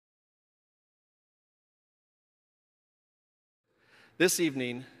this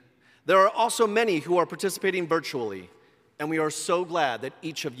evening, there are also many who are participating virtually, and we are so glad that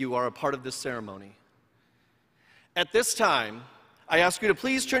each of you are a part of this ceremony. At this time, I ask you to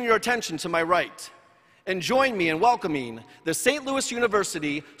please turn your attention to my right and join me in welcoming the St. Louis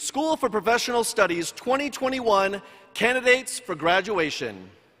University School for Professional Studies 2021 candidates for graduation.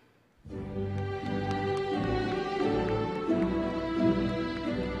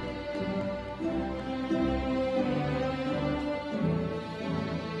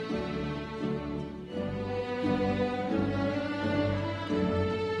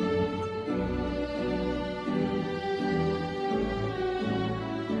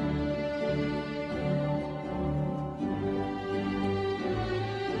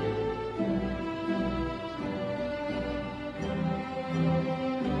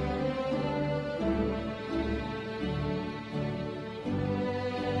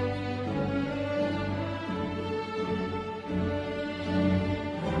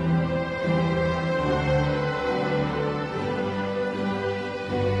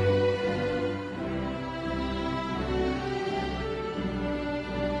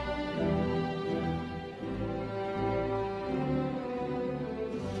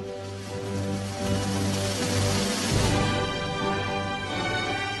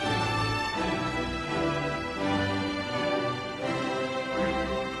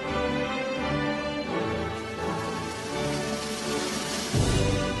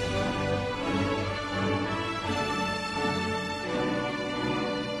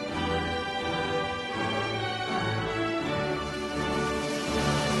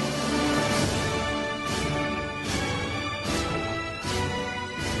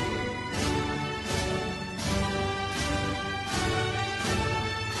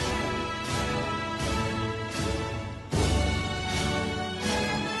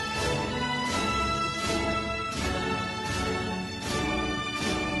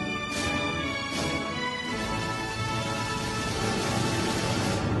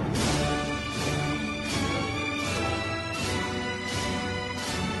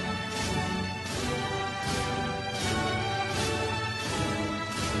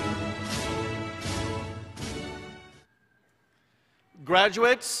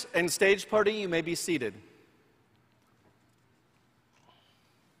 Graduates and stage party, you may be seated.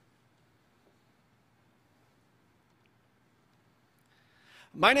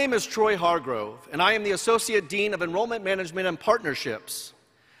 My name is Troy Hargrove, and I am the Associate Dean of Enrollment Management and Partnerships.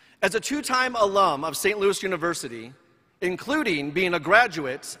 As a two-time alum of St. Louis University, including being a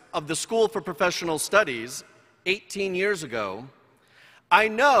graduate of the School for Professional Studies 18 years ago, I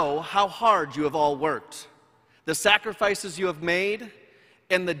know how hard you have all worked, the sacrifices you have made,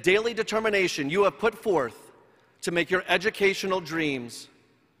 and the daily determination you have put forth to make your educational dreams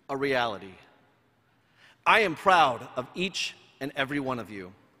a reality. I am proud of each and every one of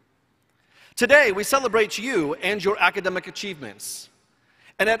you. Today, we celebrate you and your academic achievements.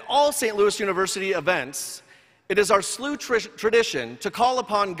 And at all St. Louis University events, it is our SLU tradition to call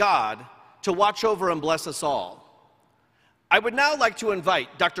upon God to watch over and bless us all. I would now like to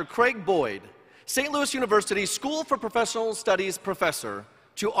invite Dr. Craig Boyd, St. Louis University School for Professional Studies professor,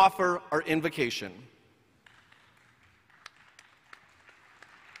 to offer our invocation.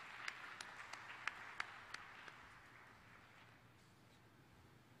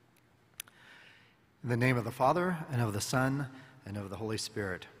 In the name of the Father, and of the Son, and of the Holy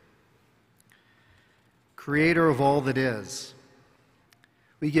Spirit. Creator of all that is,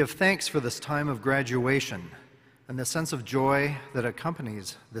 we give thanks for this time of graduation and the sense of joy that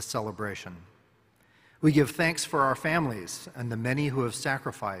accompanies this celebration. We give thanks for our families and the many who have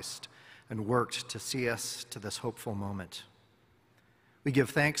sacrificed and worked to see us to this hopeful moment. We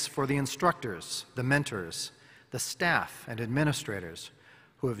give thanks for the instructors, the mentors, the staff and administrators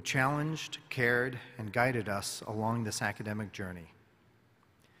who have challenged, cared, and guided us along this academic journey.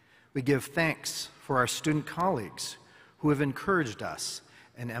 We give thanks for our student colleagues who have encouraged us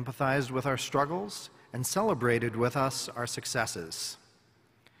and empathized with our struggles and celebrated with us our successes.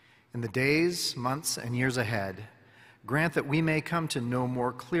 In the days, months, and years ahead, grant that we may come to know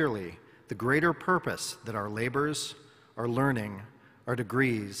more clearly the greater purpose that our labors, our learning, our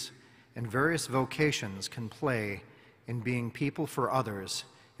degrees, and various vocations can play in being people for others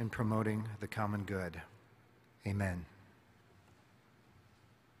in promoting the common good. Amen.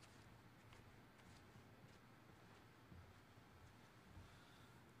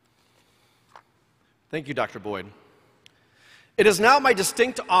 Thank you, Dr. Boyd. It is now my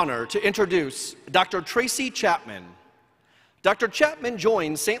distinct honor to introduce Dr. Tracy Chapman. Dr. Chapman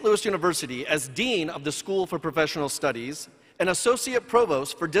joined St. Louis University as Dean of the School for Professional Studies and Associate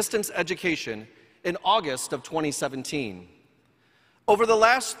Provost for Distance Education in August of 2017. Over the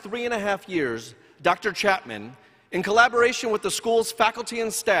last 3.5 years, Dr. Chapman, in collaboration with the school's faculty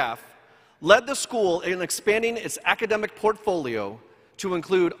and staff, led the school in expanding its academic portfolio to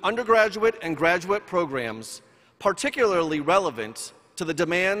include undergraduate and graduate programs particularly relevant to the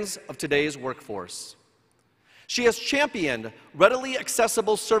demands of today's workforce. She has championed readily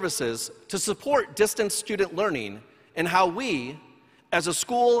accessible services to support distance student learning and how we, as a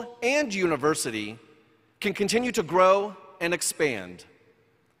school and university, can continue to grow and expand.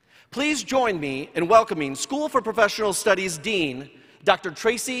 Please join me in welcoming School for Professional Studies Dean, Dr.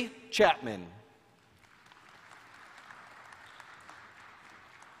 Tracy Chapman.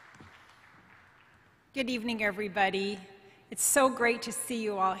 Good evening, everybody. It's so great to see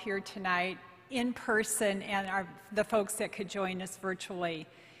you all here tonight in person and the folks that could join us virtually.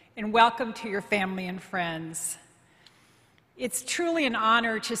 And welcome to your family and friends. It's truly an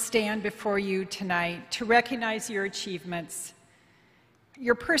honor to stand before you tonight to recognize your achievements,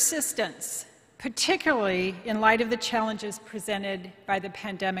 your persistence, particularly in light of the challenges presented by the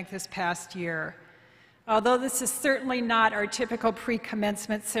pandemic this past year. Although this is certainly not our typical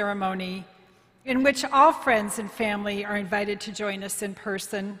pre-commencement ceremony, in which all friends and family are invited to join us in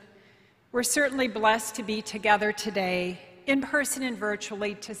person, we're certainly blessed to be together today, in person and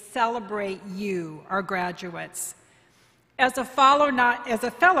virtually, to celebrate you, our graduates. As a fellow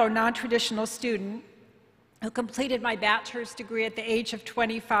non-traditional student who completed my bachelor's degree at the age of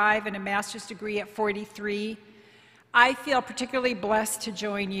 25 and a master's degree at 43, I feel particularly blessed to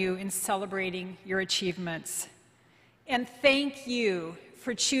join you in celebrating your achievements. And thank you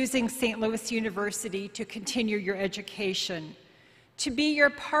for choosing St. Louis University to continue your education, to be your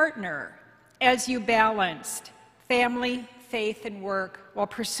partner as you balanced family, faith, and work while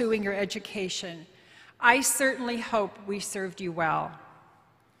pursuing your education. I certainly hope we served you well.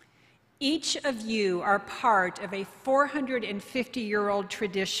 Each of you are part of a 450-year-old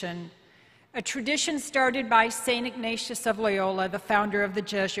tradition, a tradition started by St. Ignatius of Loyola, the founder of the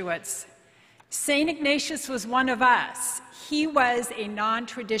Jesuits. St. Ignatius was one of us. He was a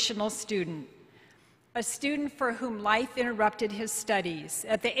non-traditional student, a student for whom life interrupted his studies.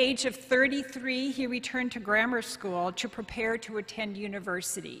 At the age of 33, he returned to grammar school to prepare to attend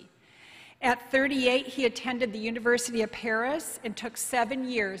university. At 38, he attended the University of Paris and took 7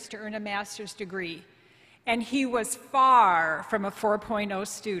 years to earn a master's degree. And he was far from a 4.0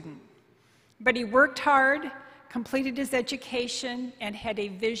 student. But he worked hard, completed his education, and had a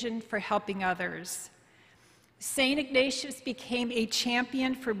vision for helping others. St. Ignatius became a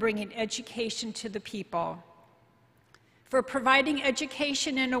champion for bringing education to the people, for providing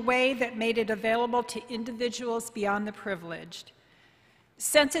education in a way that made it available to individuals beyond the privileged.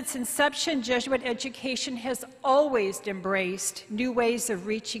 Since its inception, Jesuit education has always embraced new ways of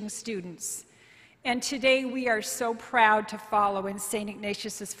reaching students. And today we are so proud to follow in St.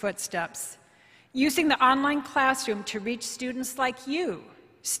 Ignatius's footsteps, using the online classroom to reach students like you,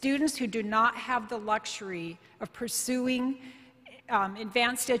 students who do not have the luxury of pursuing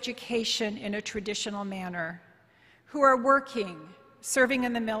advanced education in a traditional manner, who are working, serving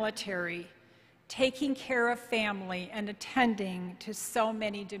in the military, taking care of family, and attending to so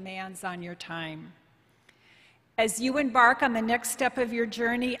many demands on your time. As you embark on the next step of your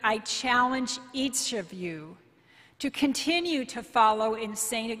journey, I challenge each of you to continue to follow in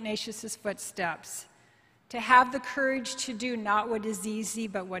St. Ignatius's footsteps, to have the courage to do not what is easy,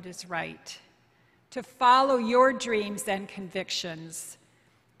 but what is right, to follow your dreams and convictions,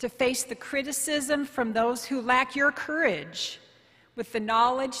 to face the criticism from those who lack your courage, with the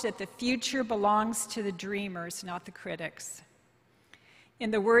knowledge that the future belongs to the dreamers, not the critics.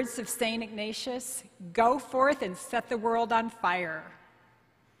 In the words of St. Ignatius, go forth and set the world on fire.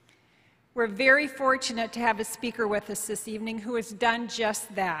 We're very fortunate to have a speaker with us this evening who has done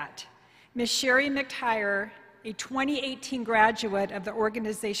just that. Ms. Sherry McTire, a 2018 graduate of the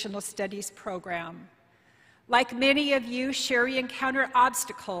Organizational Studies program. Like many of you, Sherry encountered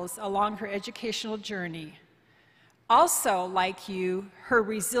obstacles along her educational journey. Also, like you, her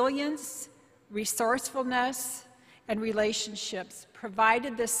resilience, resourcefulness, and relationships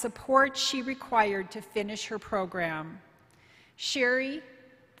provided the support she required to finish her program. Sherry,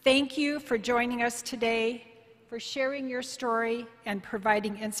 thank you for joining us today, for sharing your story and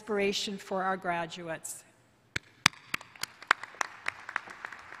providing inspiration for our graduates.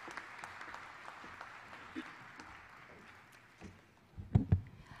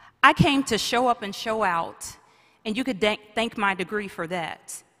 I came to show up and show out, and you could thank my degree for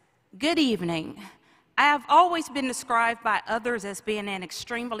that. Good evening. I have always been described by others as being an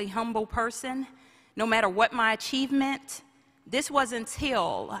extremely humble person, no matter what my achievement. This was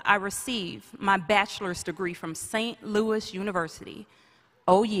until I received my bachelor's degree from St. Louis University.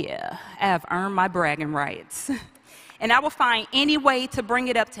 Oh yeah, I have earned my bragging rights. And I will find any way to bring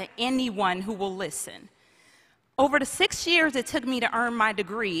it up to anyone who will listen. Over the 6 years it took me to earn my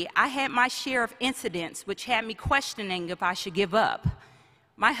degree, I had my share of incidents which had me questioning if I should give up.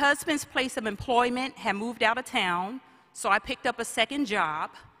 My husband's place of employment had moved out of town, so I picked up a second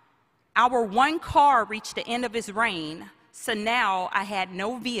job. Our one car reached the end of its reign, so now I had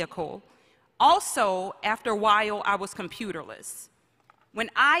no vehicle. Also, after a while, I was computerless. When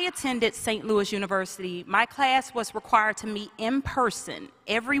I attended St. Louis University, my class was required to meet in person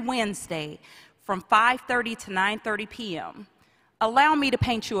every Wednesday from 5:30 to 9:30 p.m. Allow me to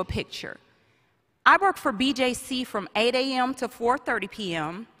paint you a picture. I worked for BJC from 8 a.m. to 4:30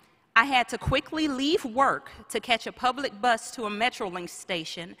 p.m. I had to quickly leave work to catch a public bus to a Metrolink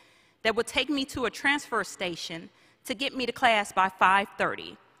station that would take me to a transfer station to get me to class by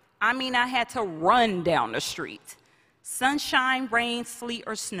 5:30. I mean, I had to run down the street. Sunshine, rain, sleet,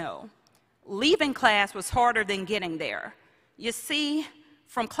 or snow. Leaving class was harder than getting there. You see,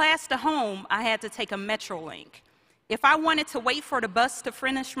 from class to home, I had to take a Metrolink. If I wanted to wait for the bus to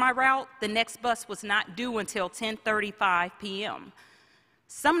finish my route, the next bus was not due until 10:35 p.m.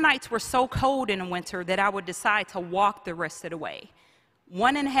 Some nights were so cold in the winter that I would decide to walk the rest of the way.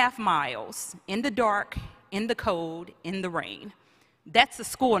 1.5 miles, in the dark, in the cold, in the rain. That's a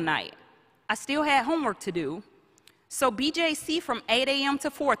school night. I still had homework to do. So BJC from 8 a.m. to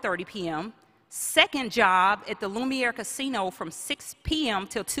 4:30 p.m., second job at the Lumiere Casino from 6 p.m.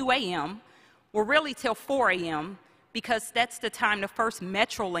 till 2 a.m., or really till 4 a.m., because that's the time the first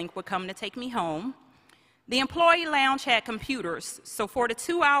Metrolink would come to take me home. The employee lounge had computers, so for the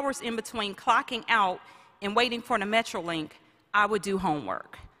 2 hours in between clocking out and waiting for the Metrolink, I would do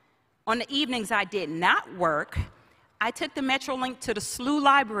homework. On the evenings I did not work, I took the Metrolink to the SLU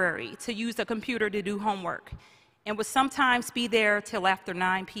library to use a computer to do homework, and would sometimes be there till after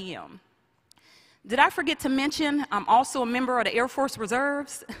 9 p.m. Did I forget to mention I'm also a member of the Air Force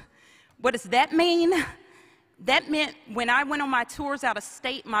Reserves? What does that mean? That meant when I went on my tours out of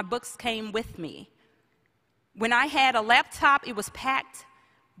state, my books came with me. When I had a laptop, it was packed,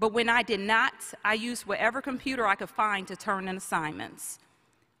 but when I did not, I used whatever computer I could find to turn in assignments.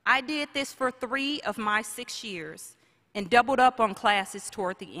 I did this for 3 of my 6 years and doubled up on classes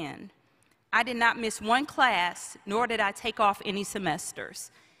toward the end. I did not miss one class, nor did I take off any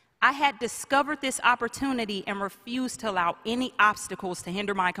semesters. I had discovered this opportunity and refused to allow any obstacles to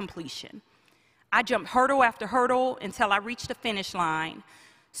hinder my completion. I jumped hurdle after hurdle until I reached the finish line.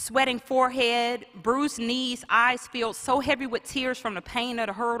 Sweating forehead, bruised knees, eyes filled so heavy with tears from the pain of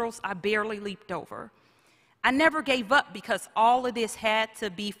the hurdles, I barely leaped over. I never gave up because all of this had to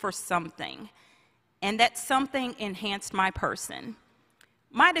be for something, and that something enhanced my person.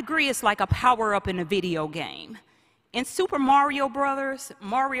 My degree is like a power-up in a video game. In Super Mario Brothers,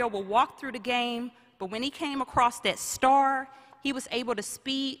 Mario will walk through the game, but when he came across that star, he was able to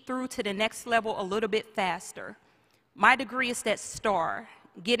speed through to the next level a little bit faster. My degree is that star,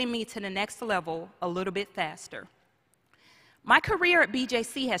 getting me to the next level a little bit faster. My career at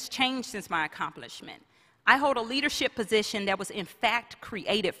BJC has changed since my accomplishment. I hold a leadership position that was in fact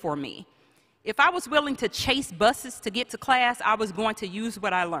created for me. If I was willing to chase buses to get to class, I was going to use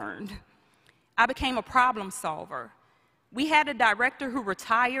what I learned. I became a problem solver. We had a director who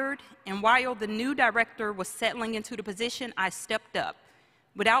retired, and while the new director was settling into the position, I stepped up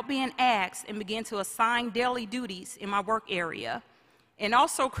without being asked and began to assign daily duties in my work area, and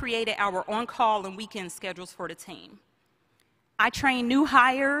also created our on-call and weekend schedules for the team. I trained new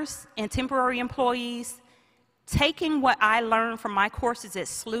hires and temporary employees. Taking what I learned from my courses at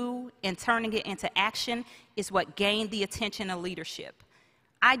SLU and turning it into action is what gained the attention of leadership.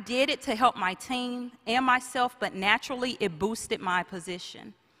 I did it to help my team and myself, but naturally it boosted my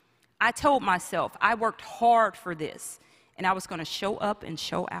position. I told myself I worked hard for this, and I was going to show up and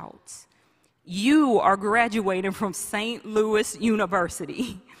show out. You are graduating from St. Louis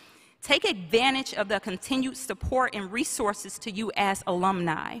University. Take advantage of the continued support and resources to you as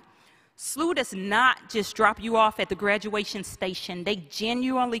alumni. SLU does not just drop you off at the graduation station. They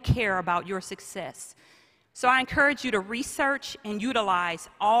genuinely care about your success. So I encourage you to research and utilize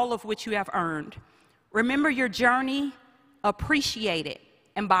all of which you have earned. Remember your journey, appreciate it,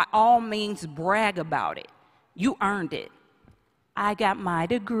 and by all means brag about it. You earned it. I got my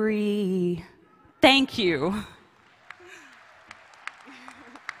degree. Thank you.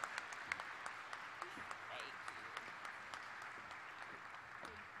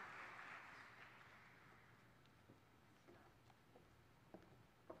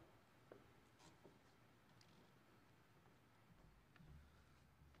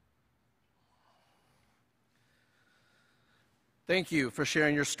 Thank you for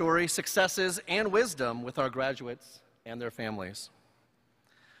sharing your story, successes, and wisdom with our graduates and their families.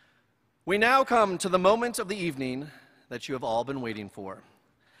 We now come to the moment of the evening that you have all been waiting for,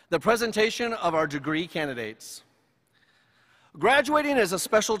 the presentation of our degree candidates. Graduating is a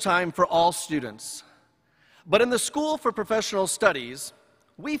special time for all students, but in the School for Professional Studies,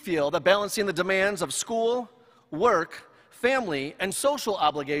 we feel that balancing the demands of school, work, family, and social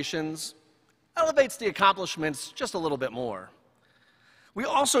obligations elevates the accomplishments just a little bit more. We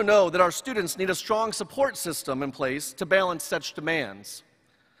also know that our students need a strong support system in place to balance such demands,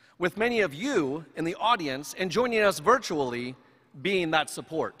 with many of you in the audience and joining us virtually being that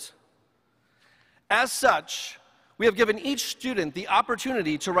support. As such, we have given each student the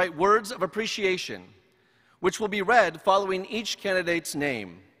opportunity to write words of appreciation, which will be read following each candidate's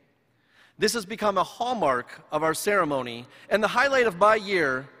name. This has become a hallmark of our ceremony and the highlight of my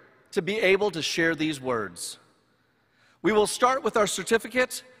year to be able to share these words. We will start with our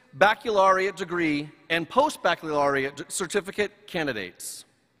certificate, baccalaureate degree, and post-baccalaureate certificate candidates.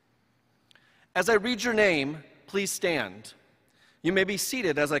 As I read your name, please stand. You may be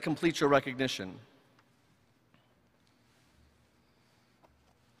seated as I complete your recognition.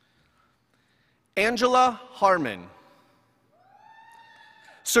 Angela Harmon.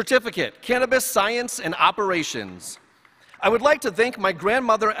 Certificate, Cannabis Science and Operations. I would like to thank my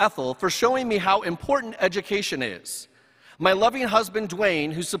grandmother Ethel for showing me how important education is. My loving husband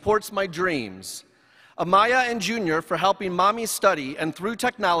Dwayne, who supports my dreams. Amaya and Junior for helping mommy study, and through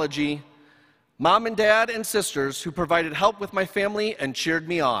technology, Mom and Dad and sisters who provided help with my family and cheered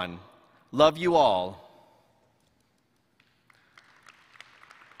me on. Love you all.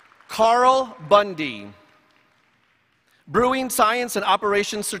 Carl Bundy. Brewing Science and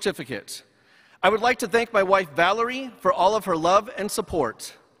Operations Certificate. I would like to thank my wife Valerie for all of her love and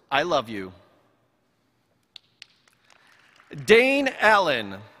support. I love you. Dane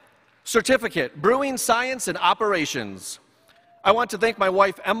Allen. Certificate, Brewing Science and Operations. I want to thank my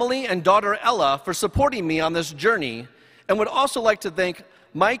wife Emily and daughter Ella for supporting me on this journey, and would also like to thank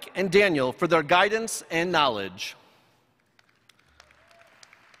Mike and Daniel for their guidance and knowledge.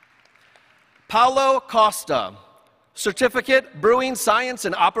 Paulo Costa. Certificate, Brewing Science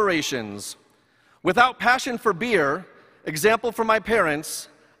and Operations. Without passion for beer, example from my parents,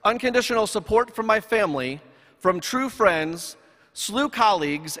 unconditional support from my family, from true friends, SLU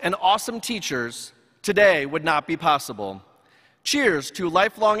colleagues, and awesome teachers, today would not be possible. Cheers to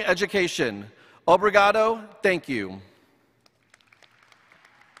lifelong education. Obrigado, thank you.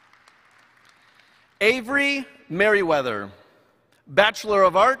 Avery Merriweather. Bachelor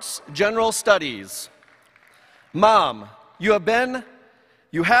of Arts, General Studies. Mom, you have been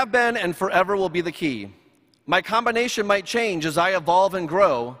and forever will be the key. My combination might change as I evolve and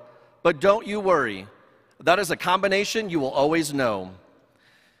grow, but don't you worry. That is a combination you will always know.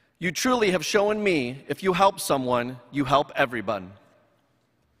 You truly have shown me, if you help someone, you help everyone.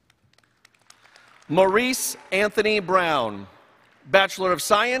 Maurice Anthony Brown. Bachelor of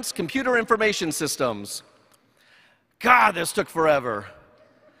Science, Computer Information Systems. God, this took forever.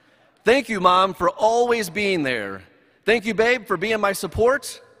 Thank you, Mom, for always being there. Thank you, babe, for being my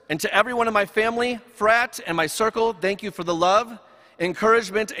support. And to everyone in my family, frat, and my circle, thank you for the love,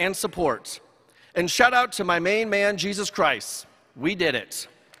 encouragement, and support. And shout out to my main man, Jesus Christ. We did it.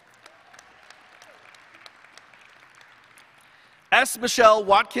 S. Michelle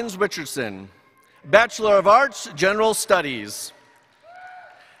Watkins Richardson. Bachelor of Arts, General Studies.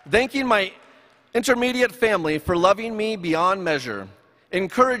 Thanking my intermediate family for loving me beyond measure,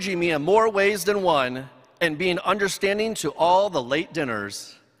 encouraging me in more ways than one, and being understanding to all the late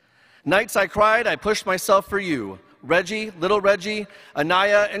dinners. Nights I cried, I pushed myself for you, Reggie, little Reggie,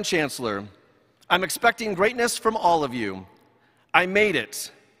 Anaya, and Chancellor. I'm expecting greatness from all of you. I made it.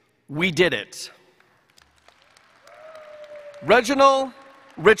 We did it. Reginald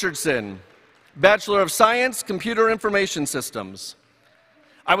Richardson, Bachelor of Science, Computer Information Systems.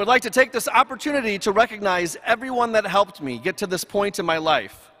 I would like to take this opportunity to recognize everyone that helped me get to this point in my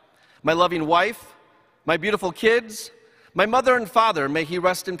life. My loving wife, my beautiful kids, my mother and father, may he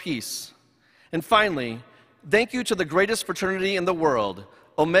rest in peace. And finally, thank you to the greatest fraternity in the world,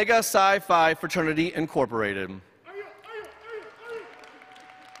 Omega Psi Phi Fraternity Incorporated.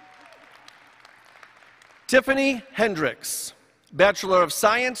 Tiffany Hendricks, Bachelor of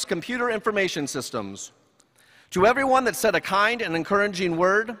Science, Computer Information Systems. To everyone that said a kind and encouraging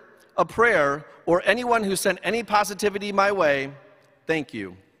word, a prayer, or anyone who sent any positivity my way, thank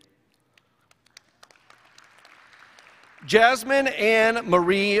you. Jasmine Ann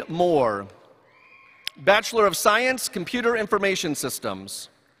Marie Moore, Bachelor of Science, Computer Information Systems.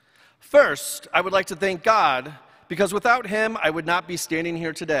 First, I would like to thank God because without him, I would not be standing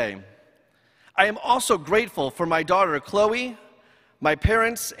here today. I am also grateful for my daughter, Chloe, my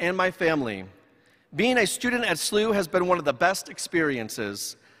parents, and my family. Being a student at SLU has been one of the best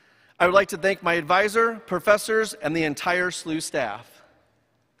experiences. I would like to thank my advisor, professors, and the entire SLU staff.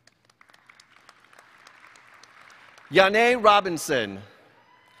 Yane Robinson,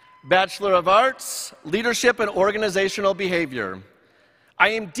 Bachelor of Arts, Leadership and Organizational Behavior. I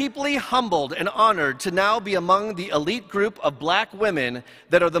am deeply humbled and honored to now be among the elite group of black women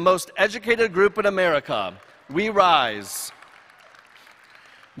that are the most educated group in America. We rise.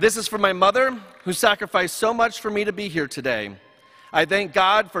 This is for my mother, who sacrificed so much for me to be here today. I thank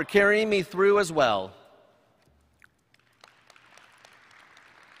God for carrying me through as well.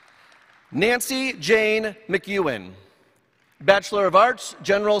 Nancy Jane McEwen, Bachelor of Arts,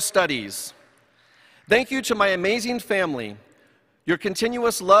 General Studies. Thank you to my amazing family. Your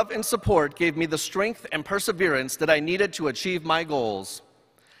continuous love and support gave me the strength and perseverance that I needed to achieve my goals.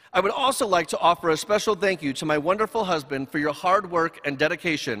 I would also like to offer a special thank you to my wonderful husband for your hard work and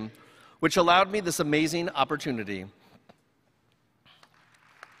dedication, which allowed me this amazing opportunity.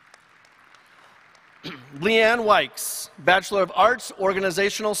 Leanne Wykes, Bachelor of Arts,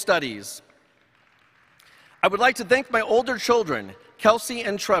 Organizational Studies. I would like to thank my older children, Kelsey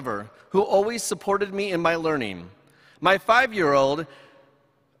and Trevor, who always supported me in my learning. My 5-year-old,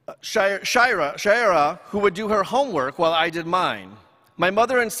 Shira, who would do her homework while I did mine. My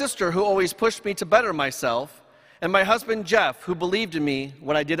mother and sister, who always pushed me to better myself. And my husband, Jeff, who believed in me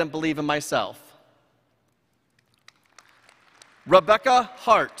when I didn't believe in myself. Rebecca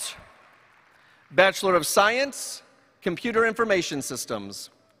Hart, Bachelor of Science, Computer Information Systems.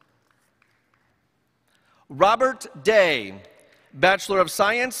 Robert Day, Bachelor of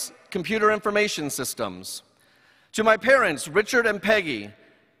Science, Computer Information Systems. To my parents, Richard and Peggy,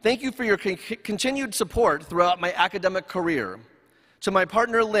 thank you for your continued support throughout my academic career. To my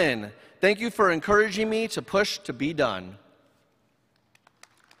partner, Lynn, thank you for encouraging me to push to be done.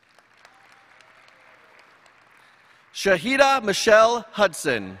 Shahida Michelle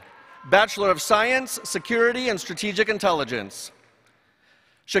Hudson, Bachelor of Science, Security and Strategic Intelligence.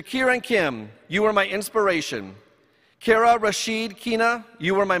 Shakir and Kim, you were my inspiration. Kara Rashid Kina,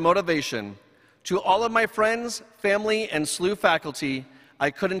 you were my motivation. To all of my friends, family, and SLU faculty,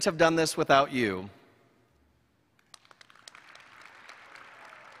 I couldn't have done this without you.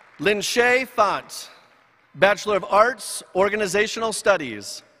 Lynn Shay Font, Bachelor of Arts, Organizational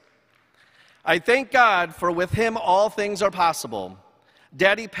Studies. I thank God for with him all things are possible.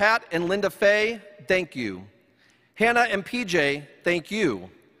 Daddy Pat and Linda Faye, thank you. Hannah and PJ, thank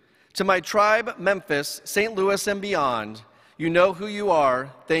you. To my tribe, Memphis, St. Louis, and beyond, you know who you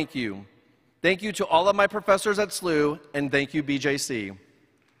are, thank you. Thank you to all of my professors at SLU, and thank you, BJC.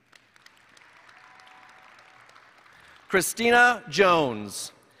 Christina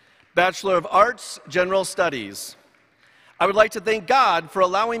Jones, Bachelor of Arts, General Studies. I would like to thank God for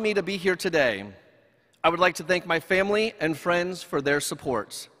allowing me to be here today. I would like to thank my family and friends for their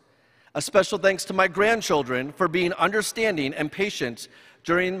support. A special thanks to my grandchildren for being understanding and patient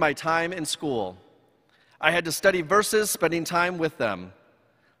during my time in school. I had to study verses, spending time with them.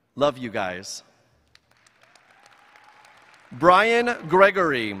 Love you guys. Brian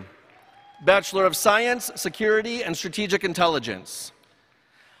Gregory, Bachelor of Science, Security and Strategic Intelligence.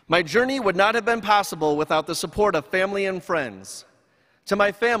 My journey would not have been possible without the support of family and friends. To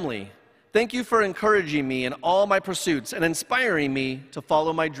my family, thank you for encouraging me in all my pursuits and inspiring me to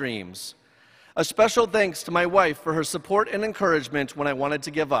follow my dreams. A special thanks to my wife for her support and encouragement when I wanted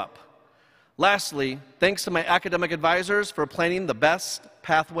to give up. Lastly, thanks to my academic advisors for planning the best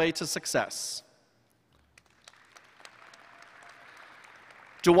pathway to success.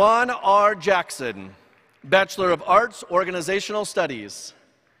 Juwan R. Jackson, Bachelor of Arts, Organizational Studies.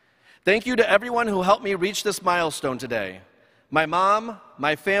 Thank you to everyone who helped me reach this milestone today. My mom,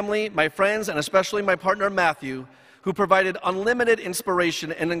 my family, my friends, and especially my partner, Matthew, who provided unlimited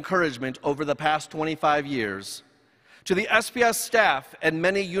inspiration and encouragement over the past 25 years. To the SPS staff and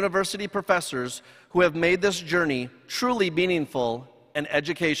many university professors who have made this journey truly meaningful and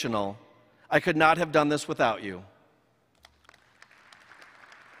educational, I could not have done this without you.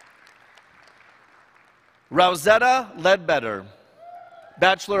 Rosetta Ledbetter,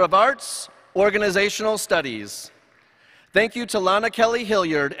 Bachelor of Arts, Organizational Studies. Thank you to Lana Kelly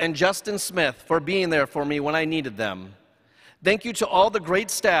Hilliard and Justin Smith for being there for me when I needed them. Thank you to all the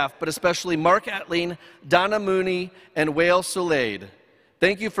great staff, but especially Mark Etling, Donna Mooney, and Whale Soulaid.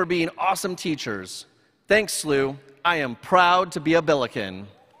 Thank you for being awesome teachers. Thanks, SLU. I am proud to be a Billiken.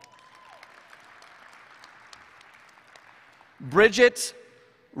 Bridget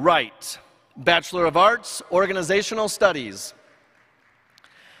Wright, Bachelor of Arts, Organizational Studies.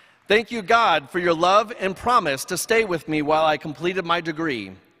 Thank you, God, for your love and promise to stay with me while I completed my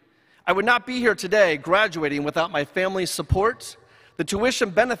degree. I would not be here today graduating without my family's support, the tuition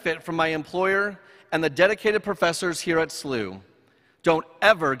benefit from my employer, and the dedicated professors here at SLU. Don't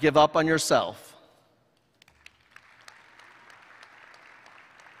ever give up on yourself.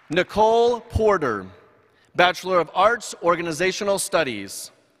 Nicole Porter, Bachelor of Arts, Organizational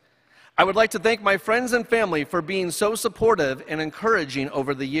Studies. I would like to thank my friends and family for being so supportive and encouraging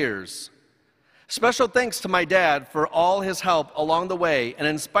over the years. Special thanks to my dad for all his help along the way and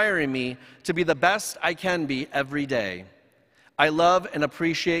inspiring me to be the best I can be every day. I love and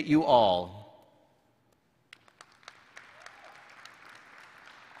appreciate you all.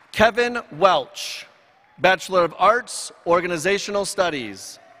 Kevin Welch, Bachelor of Arts, Organizational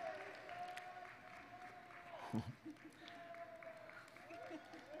Studies.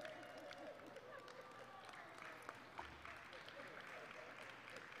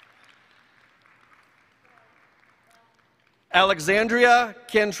 Alexandria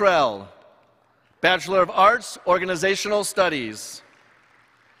Cantrell, Bachelor of Arts, Organizational Studies.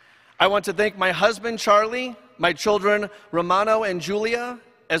 I want to thank my husband, Charlie, my children, Romano and Julia,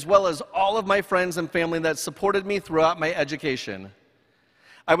 as well as all of my friends and family that supported me throughout my education.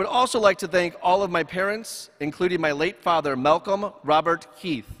 I would also like to thank all of my parents, including my late father, Malcolm Robert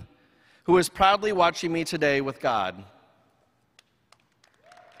Keith, who is proudly watching me today with God.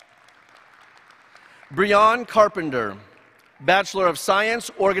 Breon Carpenter, Bachelor of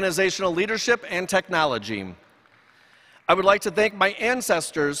Science, Organizational Leadership and Technology. I would like to thank my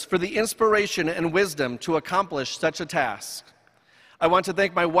ancestors for the inspiration and wisdom to accomplish such a task. I want to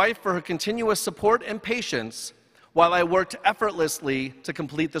thank my wife for her continuous support and patience while I worked effortlessly to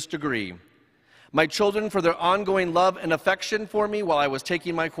complete this degree. My children for their ongoing love and affection for me while I was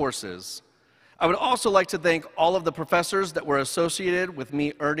taking my courses. I would also like to thank all of the professors that were associated with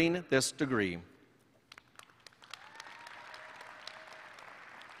me earning this degree.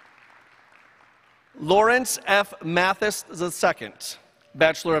 Lawrence F. Mathis II,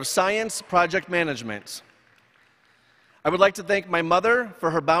 Bachelor of Science, Project Management. I would like to thank my mother for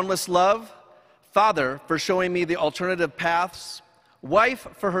her boundless love, father for showing me the alternative paths, wife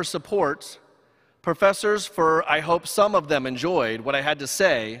for her support, professors for, I hope some of them enjoyed what I had to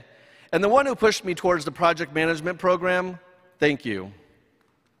say, and the one who pushed me towards the project management program, thank you.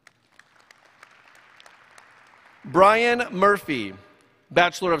 Brian Murphy,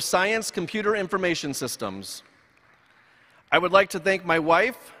 Bachelor of Science, Computer Information Systems. I would like to thank my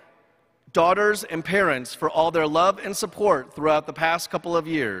wife, daughters, and parents for all their love and support throughout the past couple of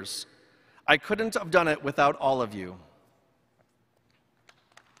years. I couldn't have done it without all of you.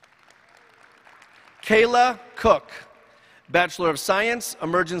 Kayla Cook, Bachelor of Science,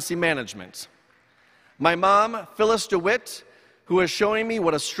 Emergency Management. My mom, Phyllis DeWitt, who is showing me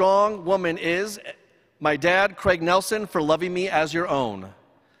what a strong woman is. My dad, Craig Nelson, for loving me as your own.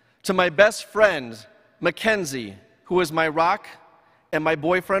 To my best friend, Mackenzie, who is my rock, and my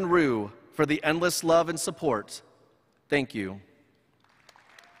boyfriend, Rue, for the endless love and support. Thank you.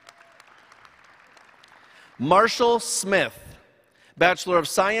 Marshall Smith, Bachelor of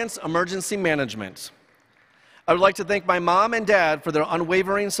Science, Emergency Management. I would like to thank my mom and dad for their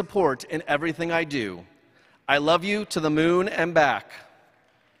unwavering support in everything I do. I love you to the moon and back.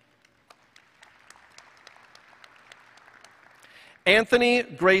 Anthony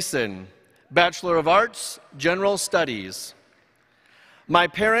Grayson, Bachelor of Arts, General Studies. My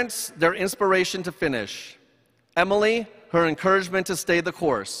parents, their inspiration to finish. Emily, her encouragement to stay the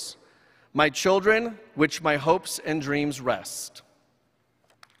course. My children, which my hopes and dreams rest.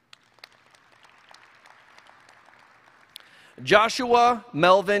 Joshua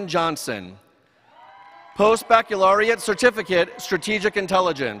Melvin Johnson, Post-Baccalaureate Certificate, Strategic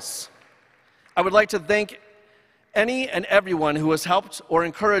Intelligence. I would like to thank any and everyone who has helped or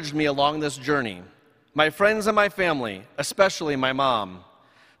encouraged me along this journey. My friends and my family, especially my mom.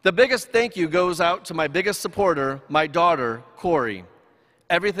 The biggest thank you goes out to my biggest supporter, my daughter, Corey.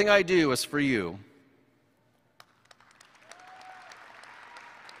 Everything I do is for you.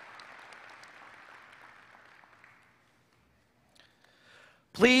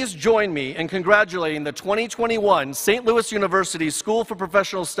 Please join me in congratulating the 2021 St. Louis University School for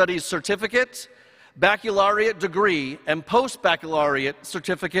Professional Studies Certificate, Baccalaureate Degree, and Post-Baccalaureate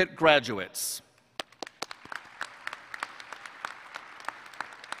Certificate graduates.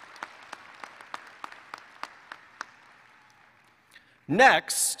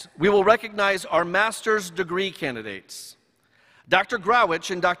 Next, we will recognize our master's degree candidates. Dr.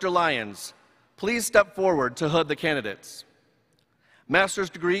 Growich and Dr. Lyons, please step forward to hood the candidates. Master's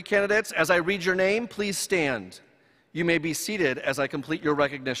degree candidates, as I read your name, please stand. You may be seated as I complete your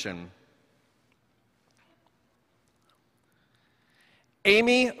recognition.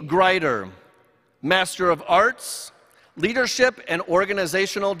 Amy Greider, Master of Arts, Leadership and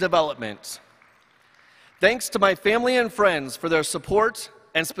Organizational Development. Thanks to my family and friends for their support,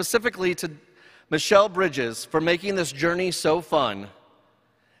 and specifically to Michelle Bridges for making this journey so fun.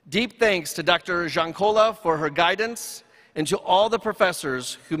 Deep thanks to Dr. Giancola for her guidance, and to all the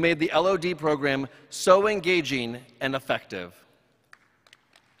professors who made the LOD program so engaging and effective.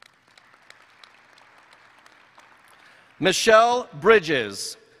 Michelle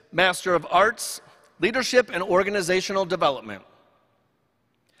Bridges, Master of Arts, Leadership and Organizational Development.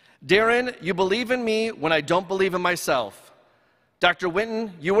 Darren, you believe in me when I don't believe in myself. Dr.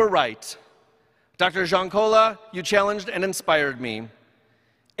 Winton, you were right. Dr. Giancola, you challenged and inspired me.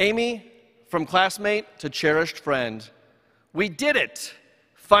 Amy, from classmate to cherished friend. We did it!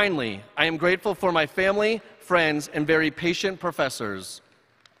 Finally, I am grateful for my family, friends, and very patient professors.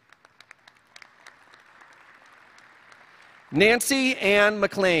 Nancy Ann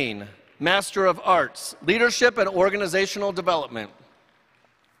McLean, Master of Arts, Leadership and Organizational Development.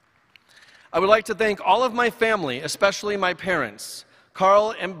 I would like to thank all of my family, especially my parents,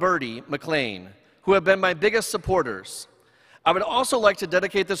 Carl and Bertie McLean, who have been my biggest supporters. I would also like to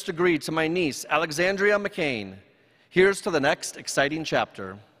dedicate this degree to my niece, Alexandria McCain. Here's to the next exciting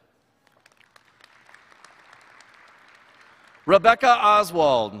chapter. Rebecca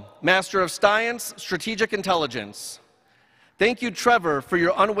Oswald, Master of Science, Strategic Intelligence. Thank you, Trevor, for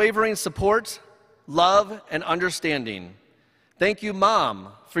your unwavering support, love, and understanding. Thank you, Mom,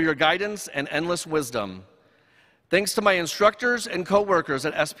 for your guidance and endless wisdom. Thanks to my instructors and coworkers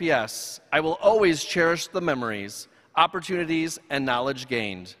at SPS, I will always cherish the memories, opportunities, and knowledge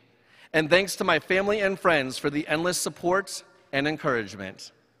gained. And thanks to my family and friends for the endless support and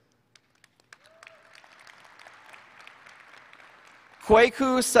encouragement.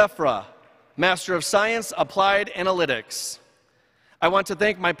 Kweku Sefra, Master of Science, Applied Analytics. I want to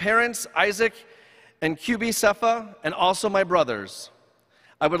thank my parents, Isaac and QB Sefa, and also my brothers.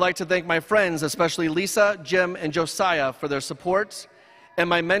 I would like to thank my friends, especially Lisa, Jim, and Josiah for their support, and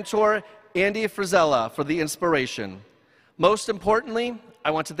my mentor, Andy Frizella, for the inspiration. Most importantly, I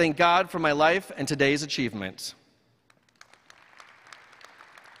want to thank God for my life and today's achievement.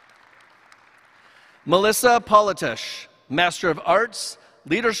 Melissa Politish, Master of Arts,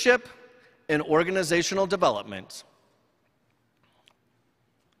 Leadership and Organizational Development.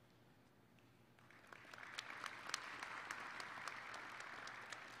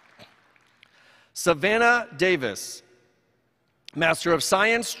 Savannah Davis, Master of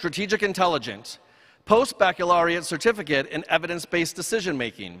Science, Strategic Intelligence, Post-Baccalaureate Certificate in Evidence-Based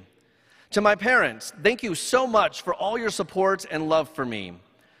Decision-Making. To my parents, thank you so much for all your support and love for me.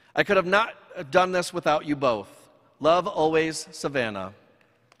 I could have not done this without you both. Love always, Savannah.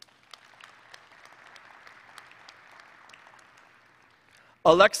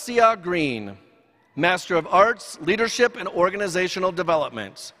 Alexia Green, Master of Arts, Leadership and Organizational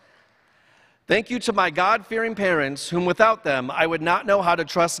Development. Thank you to my God-fearing parents, whom without them I would not know how to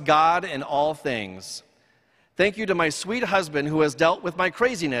trust God in all things. Thank you to my sweet husband who has dealt with my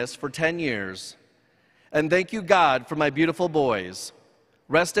craziness for 10 years. And thank you, God, for my beautiful boys.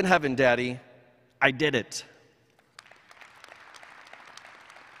 Rest in heaven, Daddy. I did it.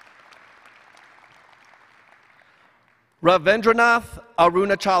 Ravendranath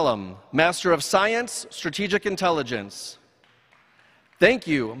Arunachalam, Master of Science, Strategic Intelligence. Thank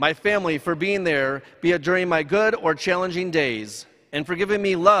you, my family, for being there, be it during my good or challenging days, and for giving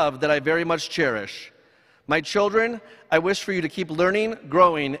me love that I very much cherish. My children, I wish for you to keep learning,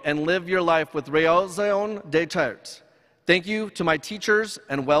 growing, and live your life with raison d'etre. Thank you to my teachers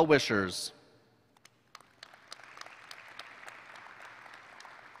and well-wishers.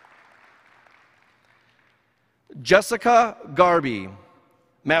 Jessica Garby,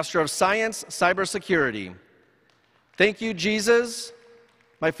 Master of Science, Cybersecurity. Thank you, Jesus,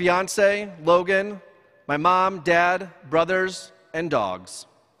 my fiance, Logan, my mom, dad, brothers, and dogs.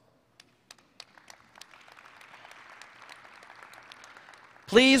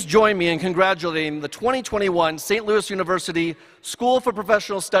 Please join me in congratulating the 2021 St. Louis University School for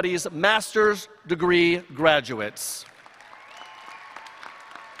Professional Studies Master's Degree graduates.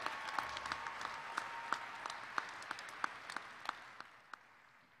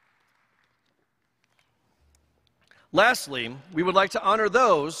 Lastly, we would like to honor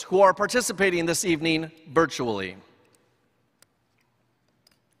those who are participating this evening virtually.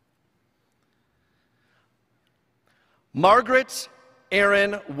 Margaret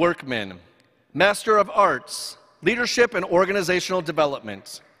Aaron Workman, Master of Arts, Leadership and Organizational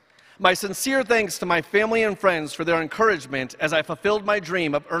Development. My sincere thanks to my family and friends for their encouragement as I fulfilled my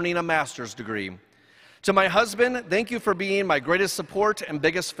dream of earning a master's degree. To my husband, thank you for being my greatest support and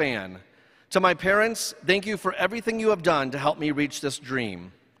biggest fan. To my parents, thank you for everything you have done to help me reach this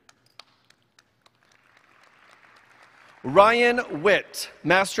dream. Ryan Witt,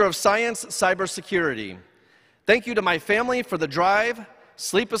 Master of Science, Cybersecurity. Thank you to my family for the drive.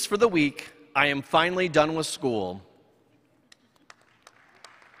 Sleep is for the weak. I am finally done with school.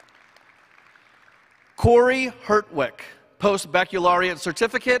 Corey Hertwick, Post-Baccalaureate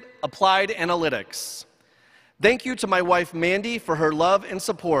Certificate, Applied Analytics. Thank you to my wife Mandy for her love and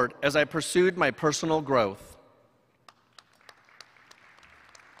support as I pursued my personal growth.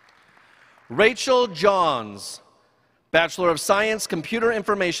 Rachel Johns, Bachelor of Science, Computer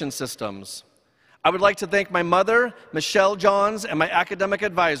Information Systems. I would like to thank my mother, Michelle Johns, and my academic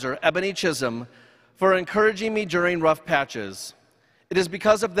advisor, Ebony Chisholm, for encouraging me during rough patches. It is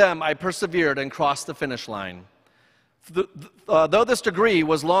because of them I persevered and crossed the finish line. Though this degree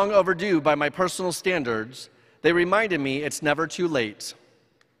was long overdue by my personal standards, they reminded me it's never too late.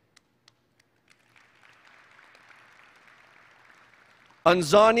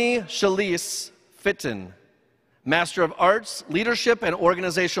 Anzani Shalis Fitton, Master of Arts, Leadership and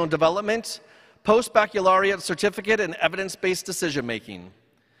Organizational Development, Post-Baccalaureate Certificate in Evidence-Based Decision-Making.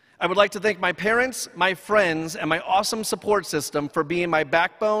 I would like to thank my parents, my friends, and my awesome support system for being my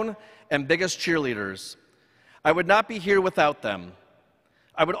backbone and biggest cheerleaders. I would not be here without them.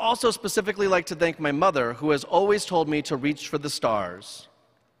 I would also specifically like to thank my mother, who has always told me to reach for the stars.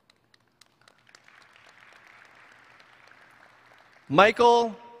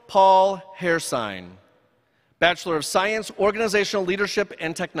 Michael Paul Hairsign, Bachelor of Science, Organizational Leadership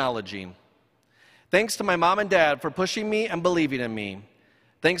and Technology. Thanks to my mom and dad for pushing me and believing in me.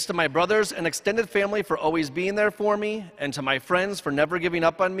 Thanks to my brothers and extended family for always being there for me, and to my friends for never giving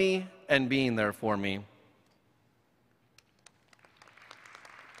up on me and being there for me.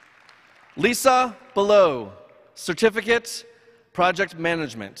 Lisa Below, Certificate, Project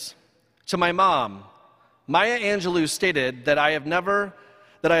Management. To my mom, Maya Angelou stated that I have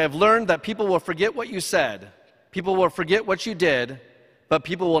learned that people will forget what you said, people will forget what you did, but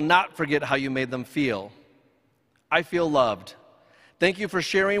people will not forget how you made them feel. I feel loved. Thank you for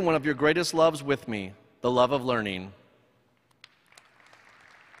sharing one of your greatest loves with me, the love of learning.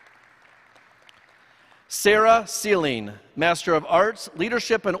 Sarah Sealing, Master of Arts,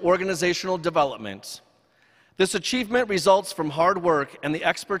 Leadership and Organizational Development. This achievement results from hard work and the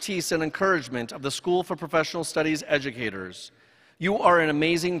expertise and encouragement of the School for Professional Studies educators. You are an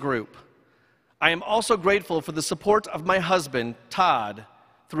amazing group. I am also grateful for the support of my husband, Todd,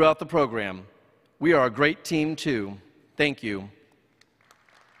 throughout the program. We are a great team, too. Thank you.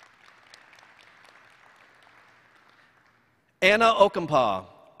 Anna Okampah,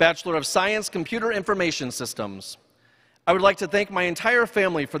 Bachelor of Science, Computer Information Systems. I would like to thank my entire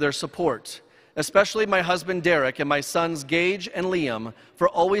family for their support, especially my husband Derek and my sons Gage and Liam for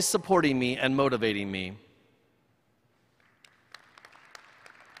always supporting me and motivating me.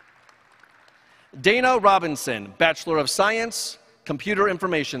 Dana Robinson, Bachelor of Science, Computer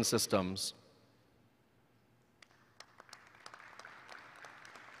Information Systems.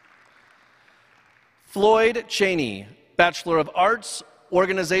 Floyd Cheney, Bachelor of Arts,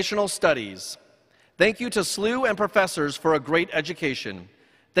 Organizational Studies. Thank you to SLU and professors for a great education.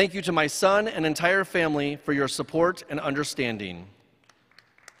 Thank you to my son and entire family for your support and understanding.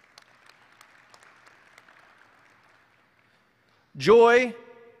 Joy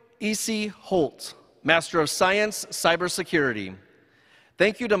E.C. Holt, Master of Science, Cybersecurity.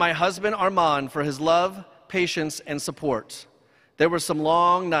 Thank you to my husband Armand for his love, patience, and support. There were some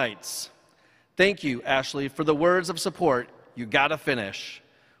long nights. Thank you, Ashley, for the words of support, "You gotta finish,"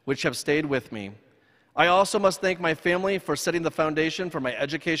 which have stayed with me. I also must thank my family for setting the foundation for my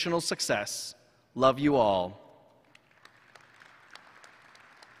educational success. Love you all.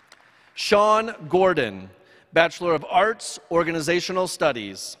 Sean Gordon, Bachelor of Arts, Organizational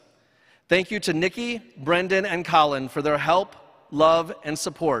Studies. Thank you to Nikki, Brendan, and Colin for their help, love, and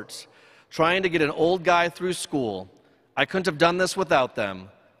support, trying to get an old guy through school. I couldn't have done this without them.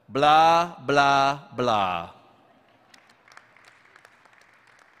 Blah, blah, blah.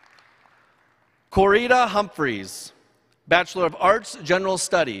 Corita Humphreys, Bachelor of Arts, General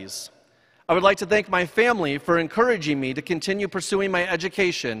Studies. I would like to thank my family for encouraging me to continue pursuing my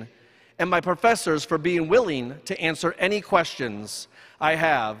education and my professors for being willing to answer any questions I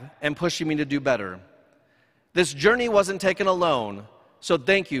have and pushing me to do better. This journey wasn't taken alone, so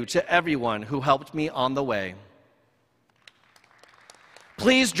thank you to everyone who helped me on the way.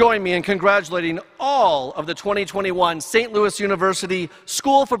 Please join me in congratulating all of the 2021 St. Louis University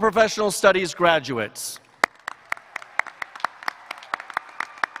School for Professional Studies graduates.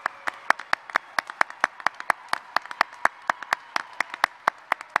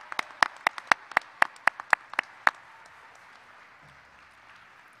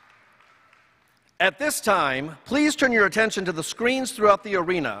 At this time, please turn your attention to the screens throughout the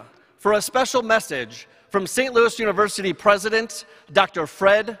arena for a special message from St. Louis University President, Dr.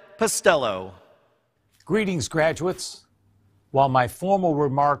 Fred Postello. Greetings, graduates. While my formal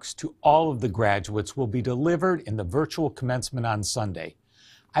remarks to all of the graduates will be delivered in the virtual commencement on Sunday,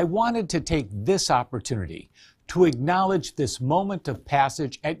 I wanted to take this opportunity to acknowledge this moment of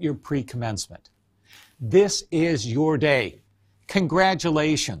passage at your pre-commencement. This is your day.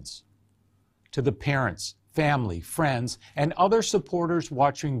 Congratulations. To the parents, family, friends, and other supporters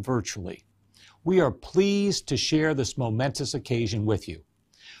watching virtually, we are pleased to share this momentous occasion with you.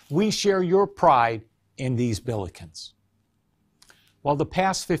 We share your pride in these Billikens. While the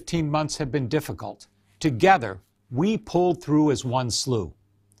past 15 months have been difficult, together we pulled through as one SLU.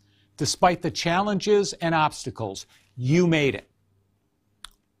 Despite the challenges and obstacles, you made it.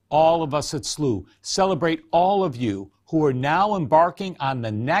 All of us at SLU celebrate all of you who are now embarking on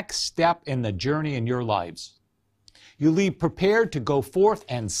the next step in the journey in your lives. You leave prepared to go forth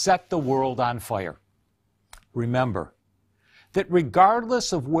and set the world on fire. Remember that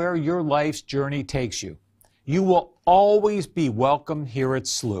regardless of where your life's journey takes you, you will always be welcome here at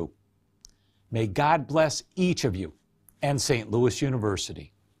SLU. May God bless each of you and St. Louis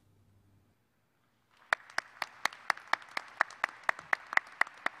University.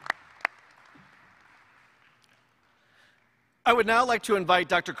 I would now like to invite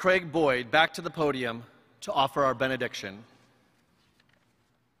Dr. Craig Boyd back to the podium to offer our benediction.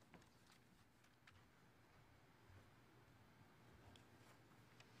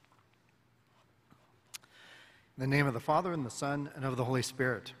 In the name of the Father, and the Son, and of the Holy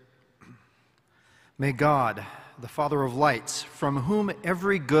Spirit. May God, the Father of lights, from whom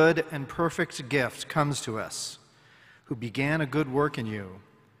every good and perfect gift comes to us, who began a good work in you,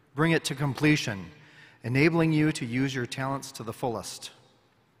 bring it to completion, enabling you to use your talents to the fullest.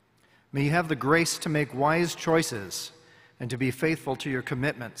 May you have the grace to make wise choices and to be faithful to your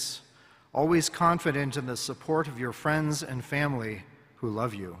commitments, always confident in the support of your friends and family who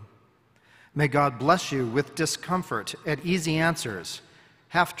love you. May God bless you with discomfort at easy answers,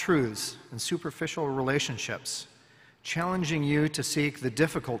 half-truths, and superficial relationships, challenging you to seek the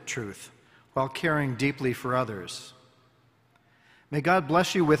difficult truth while caring deeply for others. May God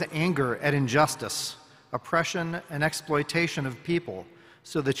bless you with anger at injustice, oppression, and exploitation of people,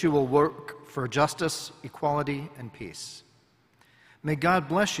 so that you will work for justice, equality, and peace. May God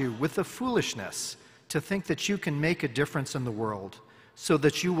bless you with the foolishness to think that you can make a difference in the world, so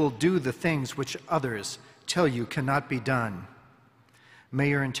that you will do the things which others tell you cannot be done. May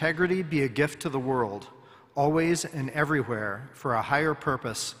your integrity be a gift to the world, always and everywhere, for a higher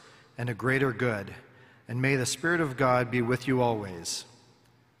purpose and a greater good. And may the Spirit of God be with you always.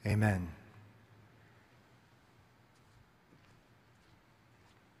 Amen.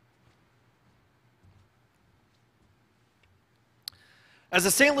 As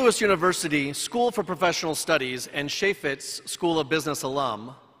a St. Louis University School for Professional Studies and Chaffetz School of Business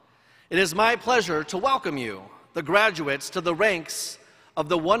alum, it is my pleasure to welcome you, the graduates, to the ranks of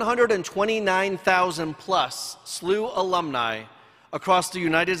the 129,000 plus SLU alumni across the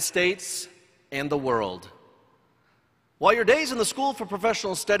United States and the world. While your days in the School for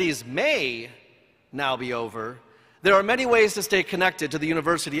Professional Studies may now be over, there are many ways to stay connected to the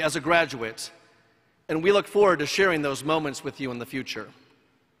university as a graduate, and we look forward to sharing those moments with you in the future.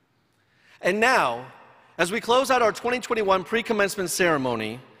 And now, as we close out our 2021 pre-commencement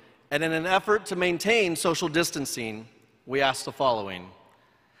ceremony, and in an effort to maintain social distancing, we ask the following.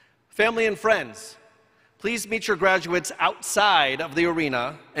 Family and friends, please meet your graduates outside of the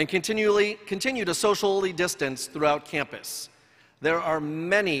arena and continue to socially distance throughout campus. There are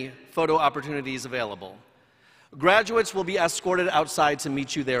many photo opportunities available. Graduates will be escorted outside to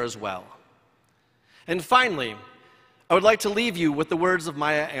meet you there as well. And finally, I would like to leave you with the words of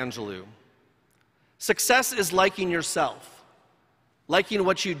Maya Angelou. Success is liking yourself, liking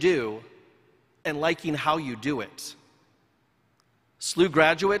what you do, and liking how you do it. SLU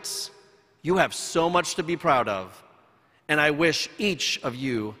graduates, you have so much to be proud of, and I wish each of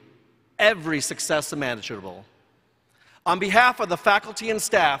you every success imaginable. On behalf of the faculty and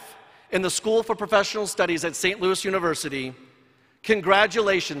staff in the School for Professional Studies at St. Louis University,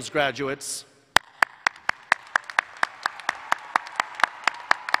 congratulations, graduates.